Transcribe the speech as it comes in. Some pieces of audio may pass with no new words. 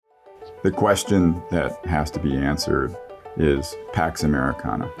The question that has to be answered is Pax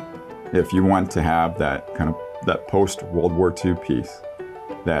Americana. If you want to have that kind of that post-World War II peace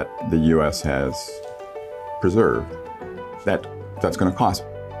that the U.S. has preserved, that's going to cost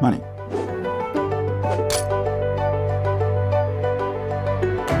money.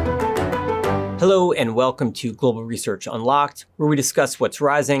 Hello and welcome to Global Research Unlocked, where we discuss what's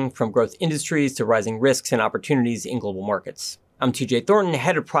rising from growth industries to rising risks and opportunities in global markets. I'm TJ Thornton,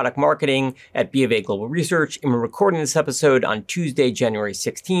 head of product marketing at BofA Global Research, and we're recording this episode on Tuesday, January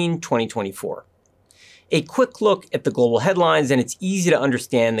 16, 2024. A quick look at the global headlines, and it's easy to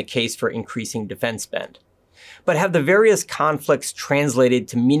understand the case for increasing defense spend. But have the various conflicts translated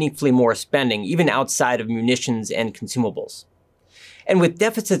to meaningfully more spending, even outside of munitions and consumables? And with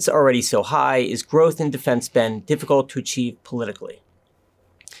deficits already so high, is growth in defense spend difficult to achieve politically?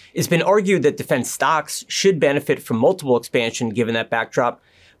 It's been argued that defense stocks should benefit from multiple expansion given that backdrop,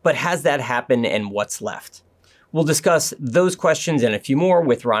 but has that happened and what's left? We'll discuss those questions and a few more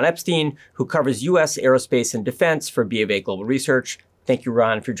with Ron Epstein, who covers U.S. aerospace and defense for BofA Global Research. Thank you,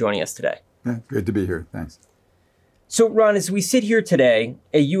 Ron, for joining us today. Yeah, good to be here. Thanks. So, Ron, as we sit here today,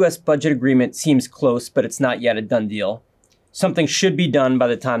 a U.S. budget agreement seems close, but it's not yet a done deal. Something should be done by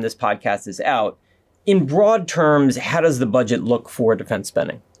the time this podcast is out. In broad terms, how does the budget look for defense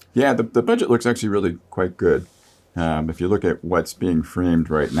spending? Yeah, the budget looks actually really quite good. If you look at what's being framed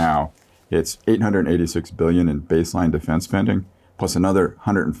right now, it's $886 billion in baseline defense spending, plus another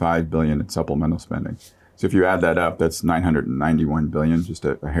 $105 billion in supplemental spending. So if you add that up, that's $991 billion, just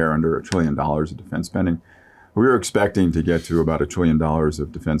a hair under $1 trillion of defense spending. We were expecting to get to about $1 trillion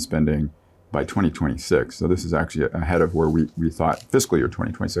of defense spending by 2026. So this is actually ahead of where we thought, fiscal year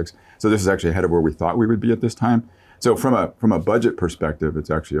 2026. So this is actually ahead of where we thought we would be at this time. So from a budget perspective,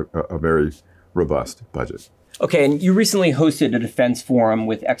 it's actually a very robust budget. Okay, and you recently hosted a defense forum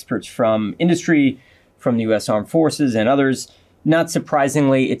with experts from industry, from the U.S. Armed Forces and others. Not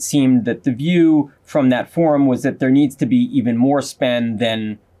surprisingly, it seemed that the view from that forum was that there needs to be even more spend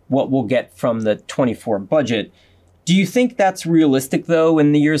than what we'll get from the 24 budget. Do you think that's realistic, though,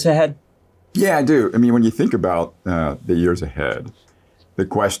 in the years ahead? Yeah, I do. I mean, when you think about the years ahead, the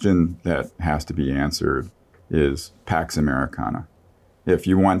question that has to be answered is Pax Americana. If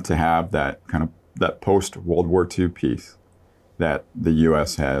you want to have that kind of that post-World War II peace that the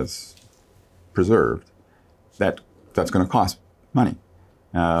U.S. has preserved, that's going to cost money.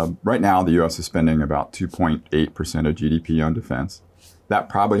 Right now, the U.S. is spending about 2.8% of GDP on defense. That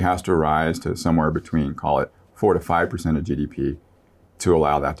probably has to rise to somewhere between, call it 4 to 5% of GDP to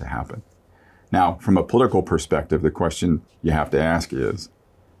allow that to happen. Now, from a political perspective, the question you have to ask is,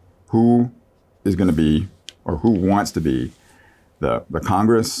 who is going to be, or who wants to be, the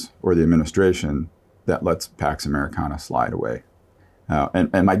Congress or the administration that lets Pax Americana slide away?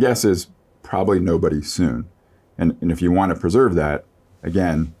 And my guess is probably nobody soon. And if you want to preserve that,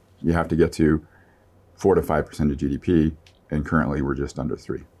 again, you have to get to 4 to 5% of GDP, and currently we're just under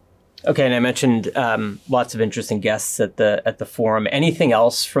 3. Okay, and I mentioned lots of interesting guests at the forum. Anything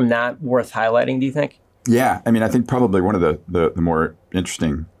else from that worth highlighting, do you think? Yeah, I mean, I think probably one of the more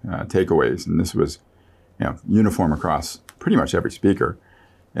interesting takeaways, and this was uniform across pretty much every speaker,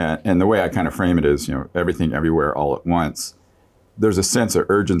 and the way I kind of frame it is, everything, everywhere, all at once. There's a sense of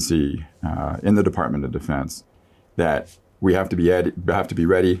urgency in the Department of Defense that we have to be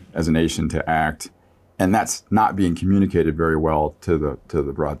ready as a nation to act. And that's not being communicated very well to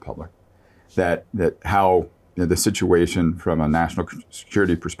the broad public. That how the situation from a national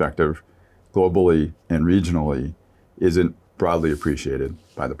security perspective, globally and regionally, isn't broadly appreciated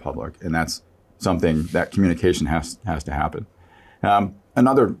by the public, and that's something that communication has to happen.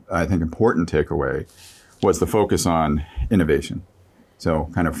 Another, I think, important takeaway was the focus on innovation. So,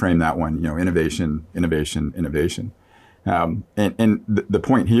 kind of frame that one, innovation. And the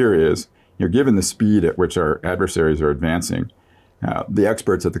point here is, given the speed at which our adversaries are advancing, the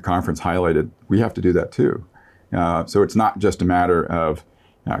experts at the conference highlighted we have to do that too. So it's not just a matter of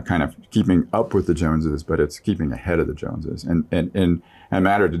kind of keeping up with the Joneses, but it's keeping ahead of the Joneses. And in a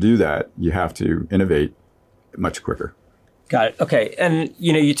matter to do that, you have to innovate much quicker. Got it. Okay. And,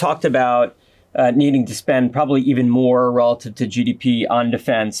 you talked about needing to spend probably even more relative to GDP on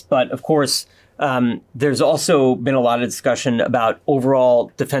defense. But of course, there's also been a lot of discussion about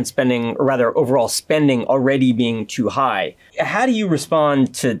overall defense spending, or rather overall spending already being too high. How do you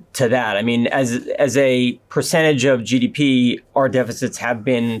respond to that? I mean, as a percentage of GDP, our deficits have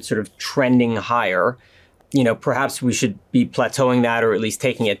been sort of trending higher. Perhaps we should be plateauing that or at least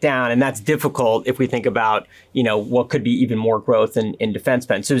taking it down. And that's difficult if we think about, what could be even more growth in defense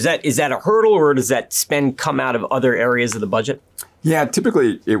spend. So is that a hurdle, or does that spend come out of other areas of the budget? Yeah,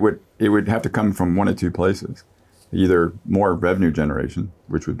 typically it it would have to come from one of two places, either more revenue generation,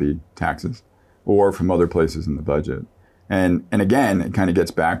 which would be taxes, or from other places in the budget. And again, it kind of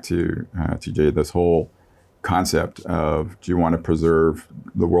gets back to, TJ, this whole concept of, do you want to preserve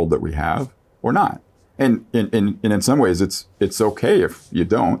the world that we have or not? And in some ways, it's okay if you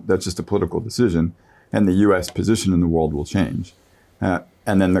don't. That's just a political decision, and the U.S. position in the world will change.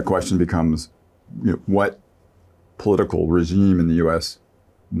 And then the question becomes, what political regime in the U.S.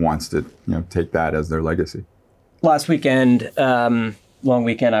 wants to take that as their legacy? Last weekend, long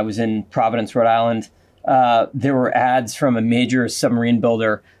weekend, I was in Providence, Rhode Island. There were ads from a major submarine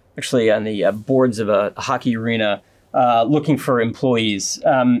builder, actually on the boards of a hockey arena, looking for employees.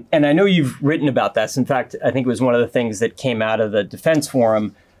 And I know you've written about this. In fact, I think it was one of the things that came out of the Defense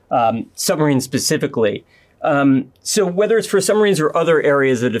Forum, submarines specifically. So whether it's for submarines or other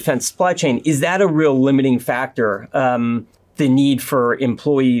areas of the defense supply chain, is that a real limiting factor, the need for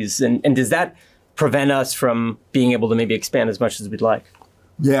employees? And does that prevent us from being able to maybe expand as much as we'd like?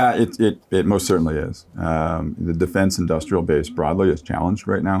 Yeah, it most certainly is. The defense industrial base broadly is challenged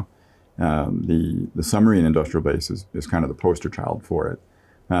right now. The submarine industrial base is kind of the poster child for it.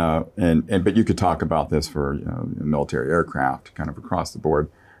 But you could talk about this for military aircraft, kind of across the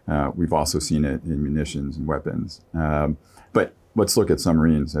board. We've also seen it in munitions and weapons. But let's look at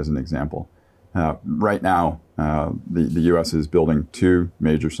submarines as an example. Right now, the U.S. is building two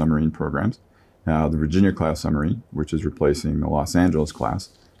major submarine programs. The Virginia-class submarine, which is replacing the Los Angeles-class.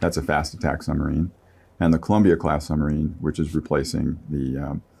 That's a fast attack submarine. And the Columbia-class submarine, which is replacing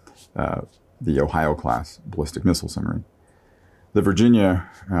the Ohio-class ballistic missile submarine. The Virginia,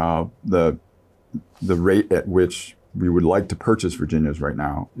 the rate at which we would like to purchase Virginias right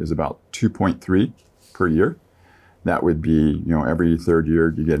now is about 2.3 per year. That would be, every third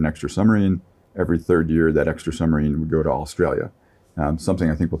year you get an extra submarine. Every third year, that extra submarine would go to Australia. Something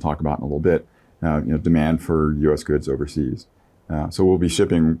I think we'll talk about in a little bit. Demand for U.S. goods overseas. So we'll be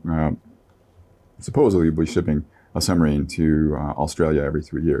shipping, supposedly we'll be shipping a submarine to Australia every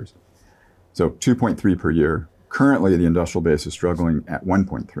 3 years. So 2.3 per year. Currently, the industrial base is struggling at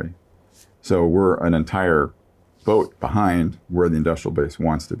 1.3. So we're an entire boat behind where the industrial base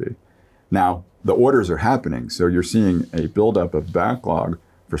wants to be. Now, the orders are happening. So you're seeing a buildup of backlog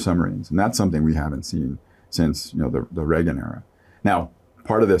for submarines. And that's something we haven't seen since the Reagan era. Now,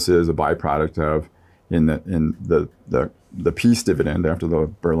 part of this is a byproduct of in the peace dividend after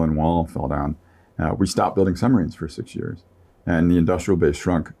the Berlin Wall fell down. We stopped building submarines for 6 years, and the industrial base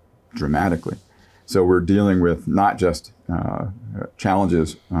shrunk dramatically. So we're dealing with not just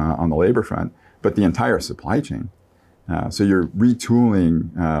challenges on the labor front, but the entire supply chain. So you're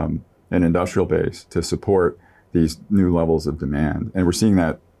retooling an industrial base to support these new levels of demand, and we're seeing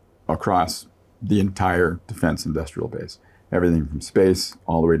that across the entire defense industrial base. Everything from space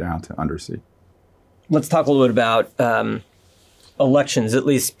all the way down to undersea. Let's talk a little bit about elections, at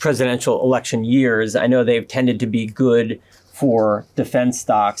least presidential election years. I know they've tended to be good for defense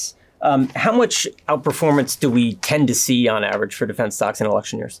stocks. How much outperformance do we tend to see on average for defense stocks in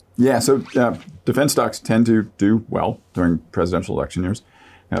election years? Yeah, so defense stocks tend to do well during presidential election years.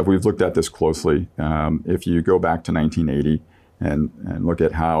 We've looked at this closely. If you go back to 1980 and look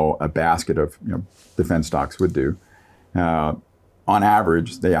at how a basket of defense stocks would do, on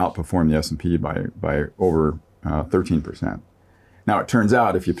average, they outperform the S&P by over 13%. Now, it turns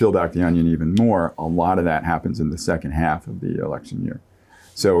out, if you peel back the onion even more, a lot of that happens in the second half of the election year.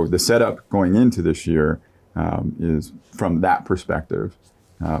 So the setup going into this year is, from that perspective,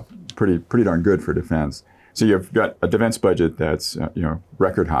 pretty darn good for defense. So you've got a defense budget that's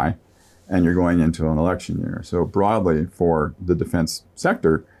record high, and you're going into an election year. So broadly, for the defense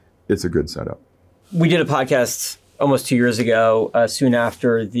sector, it's a good setup. We did a podcast almost 2 years ago, soon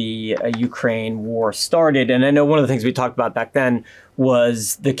after the Ukraine war started. And I know one of the things we talked about back then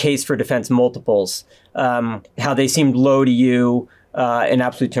was the case for defense multiples, how they seemed low to you in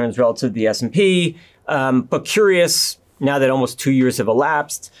absolute terms relative to the S&P. But curious, now that almost 2 years have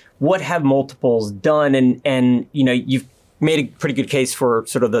elapsed, what have multiples done? And you've made a pretty good case for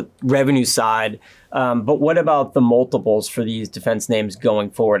sort of the revenue side. But what about the multiples for these defense names going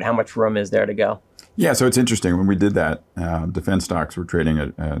forward? How much room is there to go? Yeah, so it's interesting. When we did that, defense stocks were trading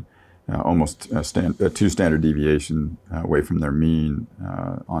at almost a 2 standard deviation away from their mean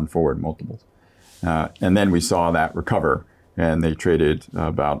on forward multiples. And then we saw that recover, and they traded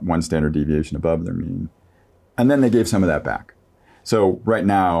about 1 standard deviation above their mean. And then they gave some of that back. So right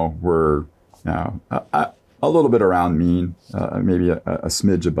now we're a little bit around mean, maybe a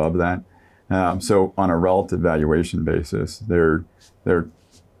smidge above that. So on a relative valuation basis, they're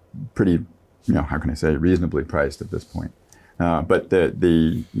pretty, how can I say, reasonably priced at this point. But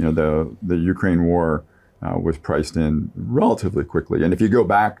the Ukraine war was priced in relatively quickly. And if you go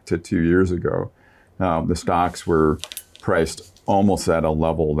back to 2 years ago, the stocks were priced almost at a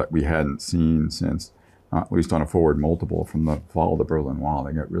level that we hadn't seen since, at least on a forward multiple from the fall of the Berlin Wall.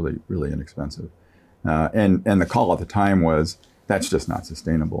 They got really, really inexpensive. And the call at the time was, that's just not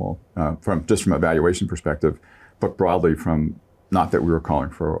sustainable from a valuation perspective, but broadly from, not that we were calling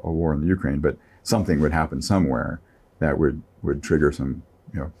for a war in the Ukraine, but something would happen somewhere that would trigger some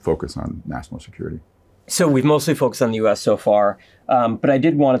focus on national security. So we've mostly focused on the U.S. so far, but I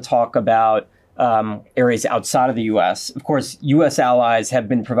did want to talk about areas outside of the U.S. Of course, U.S. allies have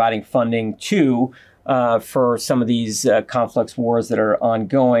been providing funding too for some of these conflicts, wars that are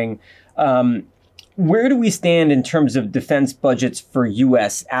ongoing. Where do we stand in terms of defense budgets for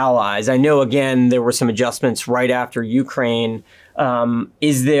U.S. allies? I know, again, there were some adjustments right after Ukraine.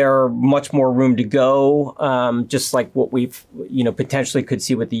 Is there much more room to go, just like what we've potentially could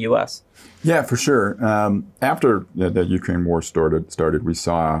see with the U.S.? Yeah, for sure. After the Ukraine war started, we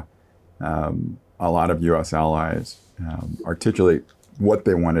saw a lot of U.S. allies articulate what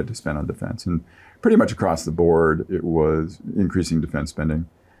they wanted to spend on defense. And pretty much across the board, it was increasing defense spending.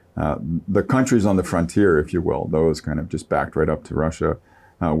 The countries on the frontier, if you will, those kind of just backed right up to Russia,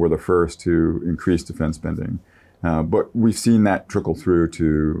 were the first to increase defense spending. But we've seen that trickle through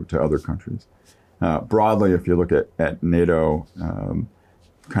to other countries. Broadly, if you look at NATO,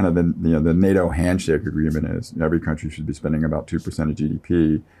 kind of the NATO handshake agreement is every country should be spending about 2% of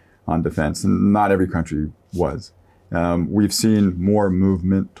GDP on defense, and not every country was. We've seen more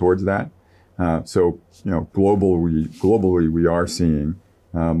movement towards that. So globally, we are seeing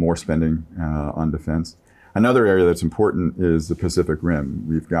more spending on defense. Another area that's important is the Pacific Rim.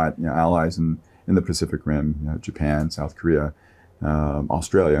 We've got allies in the Pacific Rim, Japan, South Korea,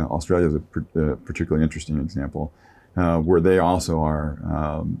 Australia. Australia is a particularly interesting example, where they also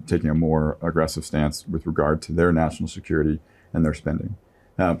are taking a more aggressive stance with regard to their national security and their spending.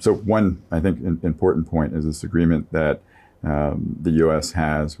 So one, I think, important point is this agreement that the U.S.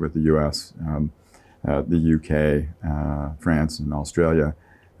 has with the U.S., the U.K., France, and Australia,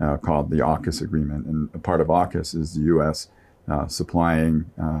 called the AUKUS agreement. And a part of AUKUS is the U.S. Supplying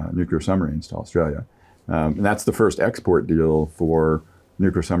nuclear submarines to Australia. And that's the first export deal for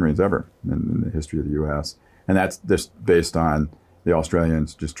nuclear submarines ever in the history of the U.S. And that's just based on the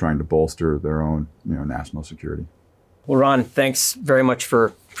Australians just trying to bolster their own national security. Well, Ron, thanks very much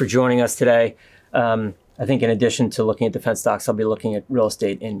for joining us today. I think in addition to looking at defense stocks, I'll be looking at real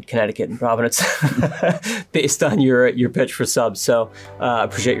estate in Connecticut and Providence based on your pitch for subs. So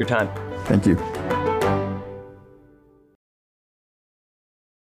appreciate your time. Thank you.